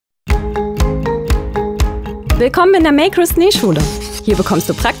Willkommen in der Makerist Nähschule. Hier bekommst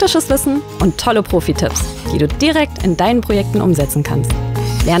du praktisches Wissen und tolle Profi-Tipps, die du direkt in deinen Projekten umsetzen kannst.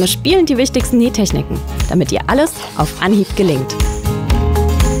 Lerne spielend die wichtigsten Nähtechniken, damit dir alles auf Anhieb gelingt.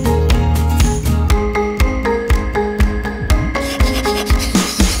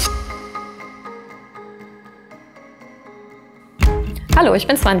 Hallo, ich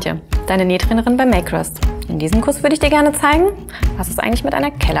bin Swantje, deine Nähtrainerin bei Makerist. In diesem Kurs würde ich dir gerne zeigen, was es eigentlich mit einer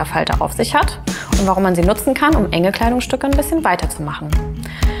Kellerfalte auf sich hat und warum man sie nutzen kann, um enge Kleidungsstücke ein bisschen weiter zu machen.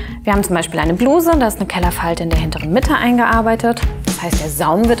 Wir haben zum Beispiel eine Bluse, da ist eine Kellerfalte in der hinteren Mitte eingearbeitet. Das heißt, der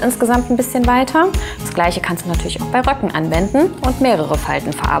Saum wird insgesamt ein bisschen weiter. Das gleiche kannst du natürlich auch bei Röcken anwenden und mehrere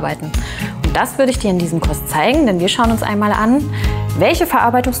Falten verarbeiten. Und das würde ich dir in diesem Kurs zeigen, denn wir schauen uns einmal an, welche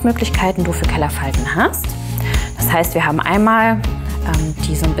Verarbeitungsmöglichkeiten du für Kellerfalten hast. Das heißt, wir haben einmal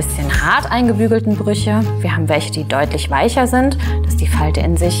die so ein bisschen hart eingebügelten Brüche. Wir haben welche, die deutlich weicher sind, dass die Falte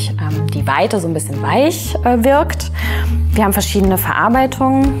in sich, die Weite so ein bisschen weich wirkt. Wir haben verschiedene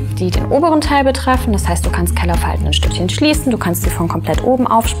Verarbeitungen, die den oberen Teil betreffen. Das heißt, du kannst Kellerfalten ein Stückchen schließen, du kannst sie von komplett oben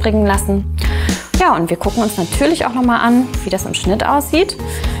aufspringen lassen. Ja, und wir gucken uns natürlich auch nochmal an, wie das im Schnitt aussieht.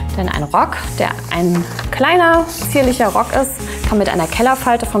 Denn ein Rock, der ein kleiner, zierlicher Rock ist, kann mit einer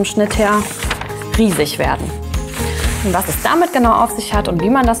Kellerfalte vom Schnitt her riesig werden. Und was es damit genau auf sich hat und wie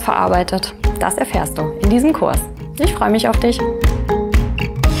man das verarbeitet, das erfährst du in diesem Kurs. Ich freue mich auf dich.